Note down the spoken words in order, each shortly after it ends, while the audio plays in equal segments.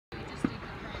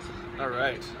All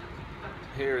right,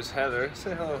 here's Heather.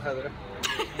 Say hello, Heather.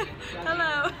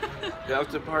 Hello. You have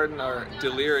to pardon our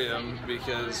delirium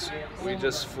because we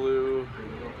just flew,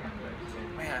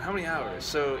 man, how many hours?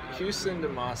 So Houston to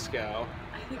Moscow.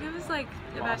 I think it was like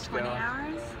about 20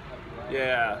 hours.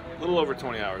 Yeah, a little over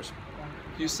 20 hours.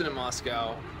 Houston to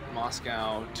Moscow,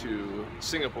 Moscow to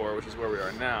Singapore, which is where we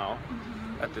are now,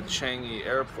 at the Changi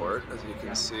airport, as you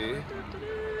can see.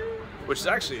 Which is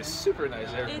actually a super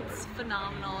nice airport. It's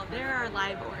phenomenal. There are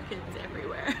live orchids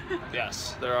everywhere.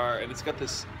 Yes, there are, and it's got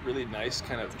this really nice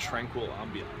kind of tranquil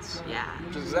ambiance. Yeah.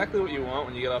 Which is exactly what you want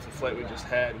when you get off the flight we just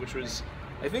had, which was,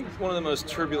 I think, one of the most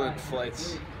turbulent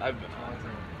flights I've been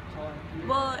on.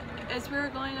 Well, as we were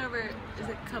going over, is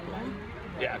it Kabul?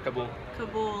 Yeah, Kabul.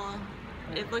 Kabul.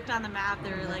 It looked on the map,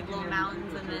 there were like little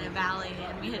mountains and then a valley,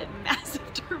 and we hit massive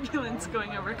turbulence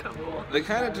going over Kabul. The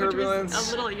kind of turbulence, which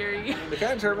was a little eerie. The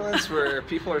kind of turbulence where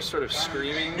people are sort of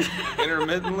screaming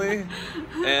intermittently,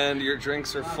 and your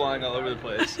drinks are flying all over the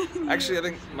place. Actually, I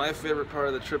think my favorite part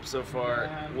of the trip so far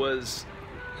was,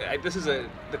 the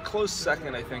close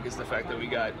second, I think, is the fact that we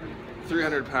got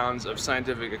 300 pounds of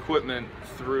scientific equipment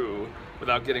through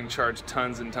without getting charged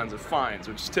tons and tons of fines,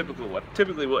 which is typically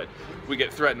what we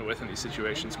get threatened with in these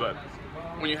situations. But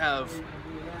when you have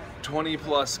 20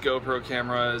 plus GoPro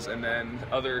cameras and then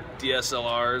other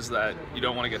DSLRs that you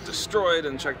don't want to get destroyed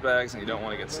in checked bags and you don't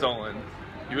want to get stolen,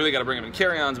 you really got to bring them in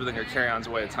carry-ons, but then your carry-ons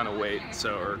weigh a ton of weight,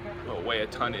 weigh a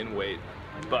ton in weight.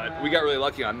 But we got really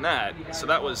lucky on that, so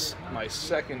that was my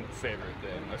second favorite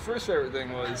thing. My first favorite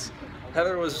thing was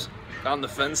Heather was on the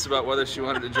fence about whether she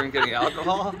wanted to drink any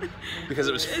alcohol because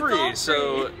it was free.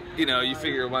 So, you know, you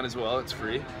figure might as well, it's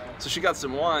free. So she got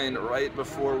some wine right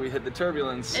before we hit the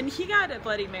turbulence. And he got a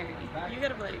Bloody Mary. You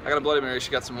got a Bloody Mary. I got a Bloody Mary,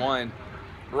 she got some wine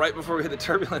right before we hit the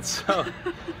turbulence. So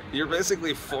you're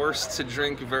basically forced to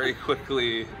drink very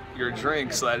quickly your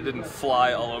drink so that it didn't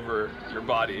fly all over your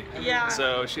body. Yeah.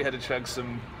 So she had to chug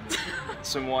some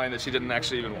wine that she didn't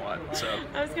actually even want. So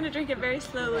I was gonna drink it very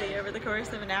slowly over the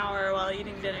course of an hour while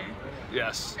eating dinner.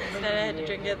 Yes. Instead I had to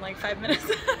drink it in like 5 minutes.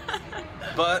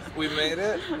 But we made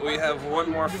it. We have one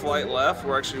more flight left.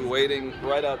 We're actually waiting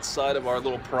right outside of our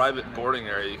little private boarding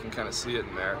area. You can kind of see it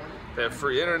in there. They have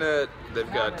free internet.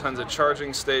 They've got tons of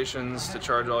charging stations to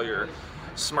charge all your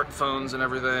smartphones and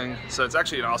everything. So it's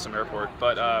actually an awesome airport.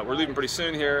 But we're leaving pretty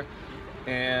soon here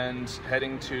and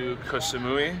heading to Koh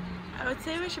Samui. I would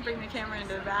say we should bring the camera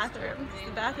into the bathroom.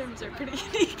 The bathrooms are pretty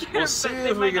unique. We'll see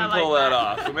if we can pull that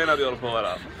off. We may not be able to pull that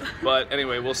off. But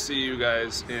anyway, we'll see you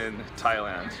guys in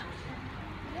Thailand.